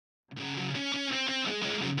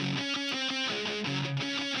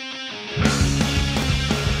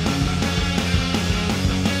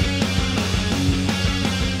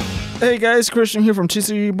Hey guys, Christian here from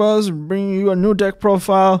TCG Buzz, bringing you a new deck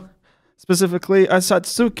profile, specifically a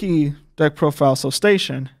Satsuki deck profile, so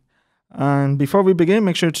Station. And before we begin,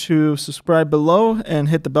 make sure to subscribe below and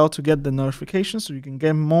hit the bell to get the notifications so you can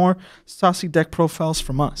get more saucy deck profiles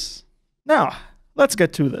from us. Now, let's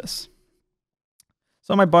get to this.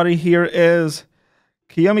 So my buddy here is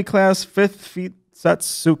Koyomi-class 5th feet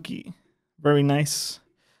Satsuki. Very nice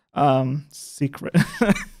secret.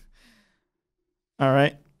 All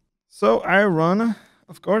right. So I run,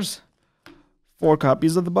 of course, 4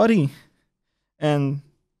 copies of the buddy. And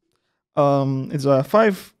it's a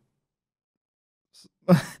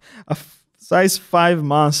size 5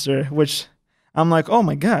 monster, which I'm like, oh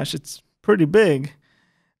my gosh, it's pretty big.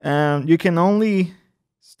 And you can only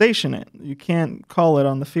station it. You can't call it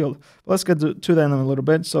on the field. But let's get to that in a little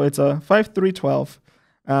bit. So it's a 5/3/12.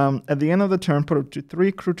 At the end of the turn, put up to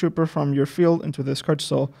 3 crew trooper from your field into this card.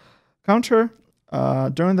 So counter.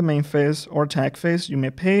 During the main phase or attack phase, you may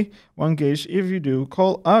pay 1 gauge. If you do,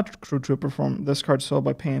 call out crew trooper from this card soul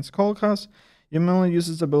by paying its call cost. You may only use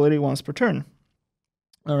its ability once per turn.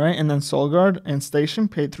 Alright, and then Soul Guard and Station,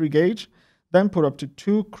 pay 3 gauge. Then put up to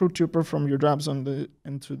 2 crew trooper from your drop zone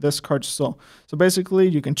into this card soul. So basically,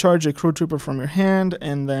 you can charge a crew trooper from your hand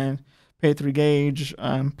and then pay 3 gauge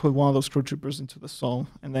and put one of those crew troopers into the soul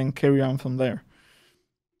and then carry on from there.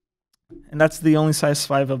 And that's the only size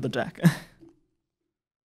 5 of the deck.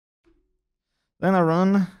 Then I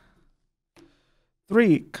run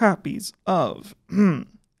 3 copies of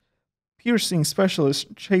Piercing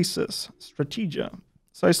Specialist Chasis, Stregia,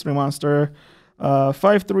 size 3 monster,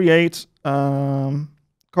 5/3/8.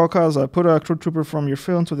 Call cause, put a crew trooper from your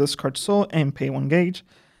field into this card soul and pay 1 gauge.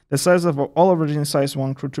 The size of all originally size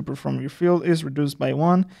 1 crew trooper from your field is reduced by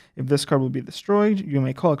 1. If this card will be destroyed, you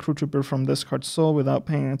may call a crew trooper from this card soul without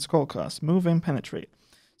paying its call cost. Move and penetrate.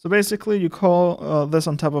 So basically, you call this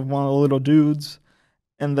on top of one of the little dudes,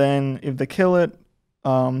 and then if they kill it,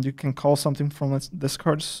 you can call something from this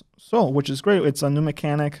card's soul, which is great. It's a new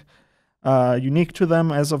mechanic, unique to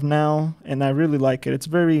them as of now, and I really like it. It's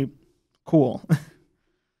very cool.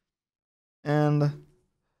 And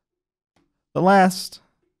the last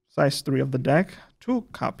size 3 of the deck, 2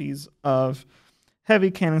 copies of Heavy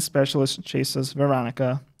Cannon Specialist Chasis,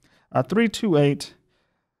 Veronica, 3/2/8.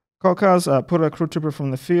 Call cause, put a crew trooper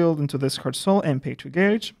from the field into this card soul and pay 2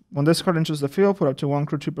 gauge. When this card enters the field, put up to 1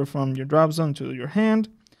 crew trooper from your drop zone to your hand.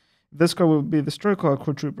 If this card will be destroyed, call a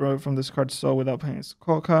crew trooper from this card soul without paying its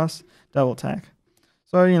call cost. Double attack.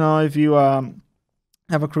 So, you know, if you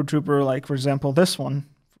have a crew trooper, like, for example, this one,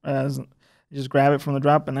 you just grab it from the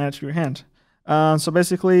drop and add it to your hand. So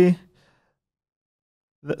basically,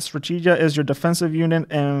 the Stregia is your defensive unit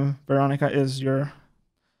and Veronica is your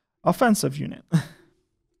offensive unit.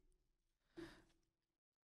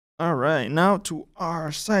 Alright, now to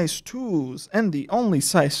our size 2s, and the only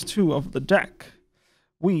size 2 of the deck.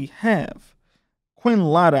 We have Quinq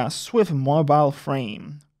Lada Swift Mobile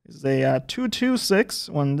Frame. It's a 2/2/6.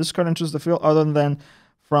 When this card enters the field, other than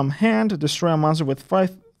from hand, destroy a monster with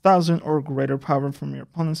 5,000 or greater power from your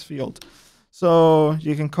opponent's field. So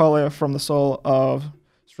you can call it from the soul of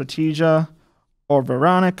Stregia or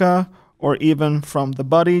Veronica, or even from the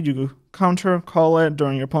buddy. You counter, call it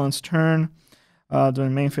during your opponent's turn.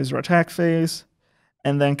 During main phase or attack phase,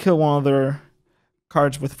 and then kill one of their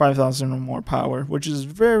cards with 5,000 or more power, which is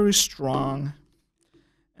very strong.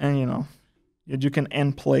 And, you know, you can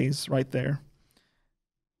end plays right there.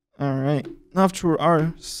 Alright, now to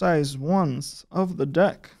our size 1s of the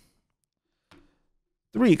deck.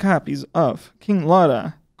 3 copies of Quinq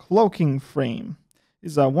Lada Cloaking Frame.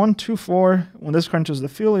 It's a 1/2/4. When this card enters the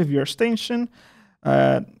field, if you're stationed,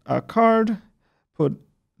 a card, put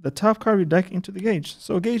the top card of your deck into the gauge.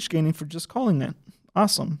 So gauge gaining for just calling that.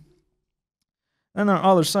 Awesome. Then our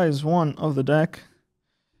other size 1 of the deck.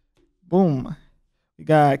 Boom. We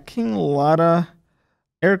got Quinq Lada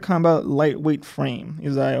Air Combat Lightweight Frame.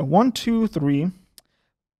 Is a 1/2/3.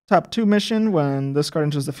 Top 2 mission. When this card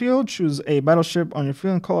enters the field, choose a battleship on your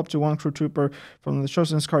field and call up to 1 crew trooper from the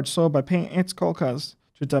chosen card soul by paying its call cost.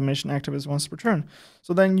 Choose that mission activates once per turn.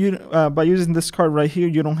 So then you, by using this card right here,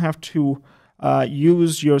 you don't have to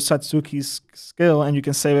use your Satsuki's skill, and you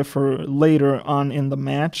can save it for later on in the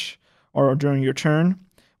match or during your turn,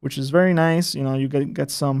 which is very nice. You know, you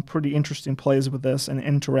get some pretty interesting plays with this and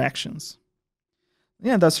interactions.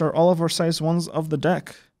 Yeah, that's all of our size 1s of the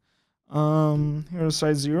deck. Here are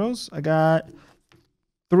size 0s. I got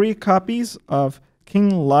 3 copies of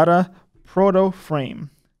Quinq Lada Proto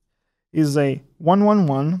Frame. Is a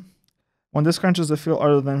 1/1/1. When this card enters the field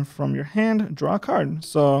other than from your hand, draw a card.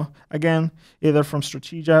 So again, either from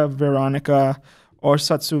Stregia, Veronica, or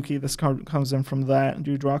Satsuki. This card comes in from that.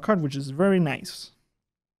 You draw a card, which is very nice.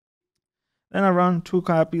 Then I run 2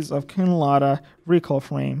 copies of King Lada Recall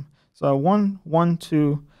Frame. So 1, 1,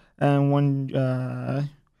 2, and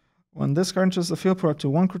when this card enters the field, put up to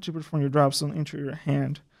 1 crew trooper from your drop zone into your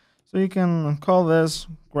hand. So you can call this,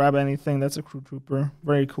 grab anything that's a crew trooper.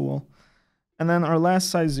 Very cool. And then our last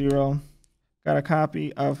size 0 got a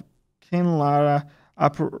copy of King Lada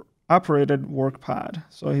Operated Work Pod.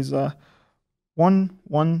 So he's a 1,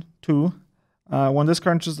 1, 2. When this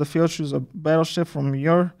card enters the field, choose a battleship from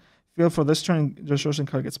your field for this turn. The chosen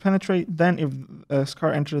card gets penetrate. Then, if this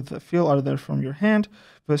card enters the field, either from your hand,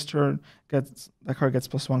 this turn the card gets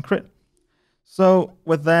 +1 crit. So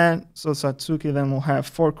with that, Satsuki then will have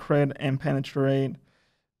 4 crit and penetrate,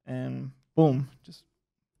 and boom, just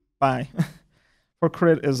bye. 4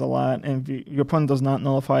 crit is a lot, and if your opponent does not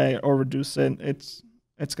nullify it or reduce it, it's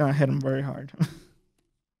gonna hit him very hard.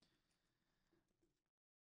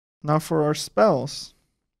 Now for our spells,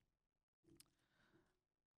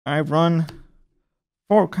 I run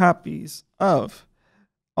 4 copies of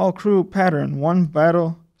All Crew Pattern 1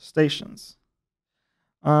 Battlestations.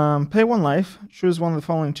 Pay 1 life, choose one of the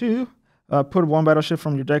following 2. Put 1 battleship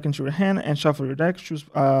from your deck into your hand and shuffle your deck. Choose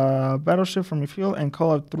a battleship from your field and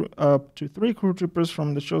call up to 3 crew troopers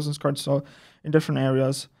from the chosen card, so in different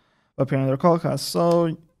areas appearing in their call cost.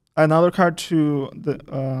 So another card to the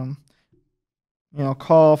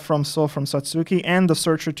call from Satsuki, and the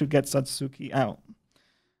searcher to get Satsuki out,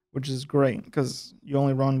 which is great because you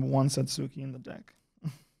only run 1 Satsuki in the deck.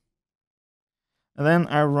 And then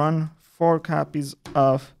I run 4 copies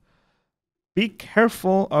of Be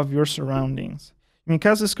Careful of Your Surroundings. You can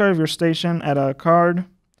cast this card of your station at a card.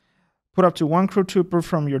 Put up to 1 crew trooper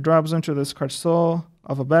from your drop zone to this card's soul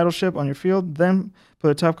of a battleship on your field. Then put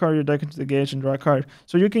the top card of your deck into the gauge and draw a card.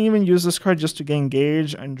 So you can even use this card just to gain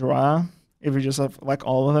gauge and draw. If you just have like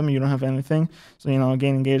all of them, you don't have anything. So,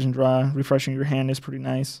 gaining gauge and draw, refreshing your hand is pretty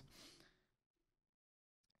nice.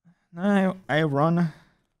 Now I run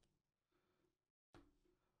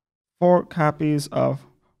 4 copies of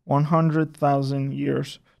 100,000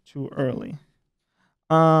 Years Too Early. You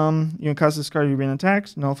can cast this card if you're being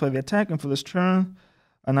attacked, nullify the attack, and for this turn,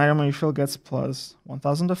 an item on your field gets plus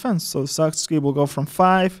 1,000 defense. So Satsuki will go from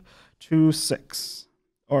 5 to 6.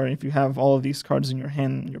 Or if you have all of these cards in your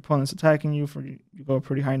hand and your opponent's attacking you, you go a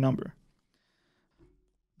pretty high number.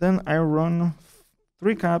 Then I run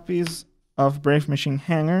 3 copies of Brave Machine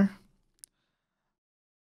Hangar.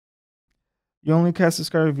 You only cast this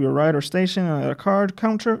card if you're right or station and a card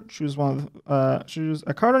counter. Choose choose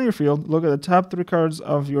a card on your field. Look at the top 3 cards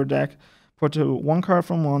of your deck. Put 1 card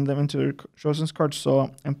from one of them into your chosen card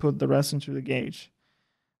soul, and put the rest into the gauge.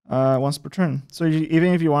 Once per turn. So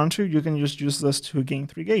even if you want to, you can just use this to gain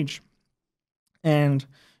 3 gauge. And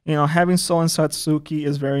having soul and Satsuki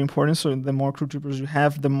is very important. So the more crew troopers you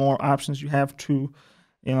have, the more options you have to,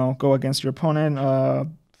 go against your opponent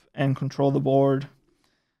and control the board.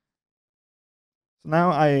 So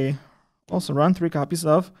now I also run 3 copies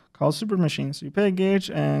of Call Super Machine. So you pay a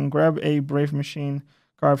gauge and grab a Brave Machine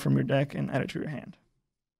card from your deck and add it to your hand.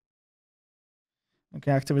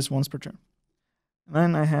 Okay, activates once per turn. And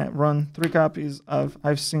then I run 3 copies of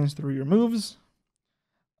I've Seen Through Your Moves.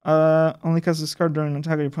 Only cast this card during an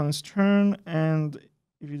attack of your opponent's turn, and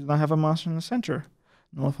if you do not have a monster in the center,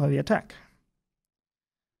 nullify the attack.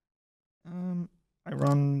 I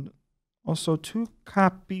run also 2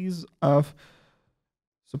 copies of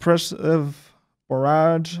Suppressive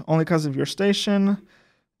Barrage. Only cast if your station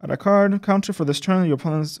at a card counter for this turn, your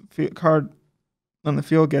opponent's card on the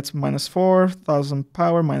field gets minus 4,000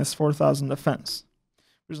 power, minus 4,000 defense.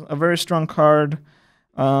 It's a very strong card.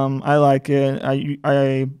 I like it.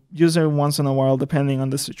 I use it once in a while depending on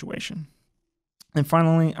the situation. And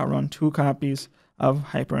finally, I run 2 copies of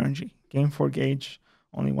Hyper Energy. Gain 4 gauge,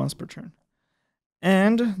 only once per turn.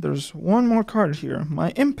 And there's one more card here,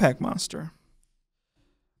 my Impact Monster.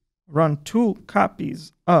 Run 2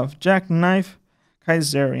 copies of Jackknife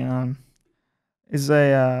Kaiserion. Is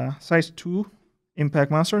a size 2 Impact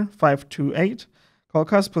Monster, 5/8. Call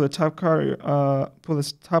cost, put the top card, put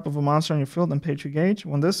the top of a monster on your field and pay 2 gauge.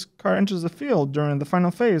 When this card enters the field during the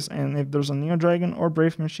final phase, and if there's a Neo Dragon or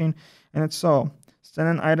Brave Machine in its soul, send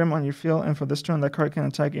an item on your field, and for this turn, that card can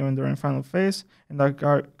attack even during final phase, and that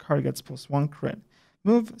card gets +1 crit.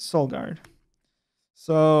 Move Soul Guard.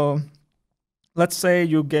 So let's say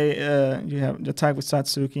you have the attack with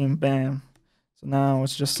Satsuki and bam. So now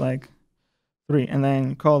it's just like 3, and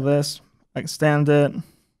then you call this, extend it,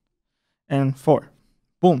 and 4.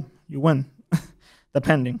 Boom, you win,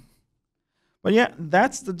 depending. But yeah,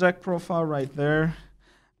 that's the deck profile right there.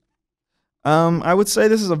 I would say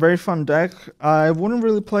this is a very fun deck. I wouldn't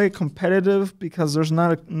really play it competitive because there's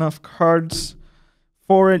not enough cards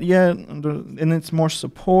for it yet, and it's more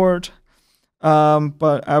support.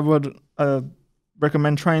 But I would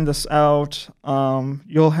recommend trying this out.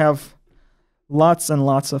 You'll have lots and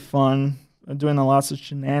lots of fun doing lots of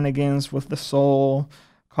shenanigans with the soul,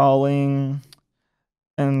 calling,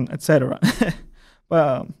 and etc.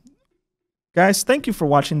 But guys, thank you for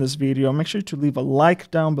watching this video. Make sure to leave a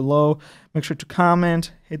like down below. Make sure to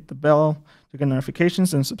comment, hit the bell to get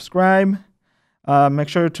notifications, and subscribe. Make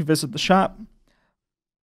sure to visit the shop.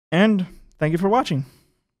 And thank you for watching.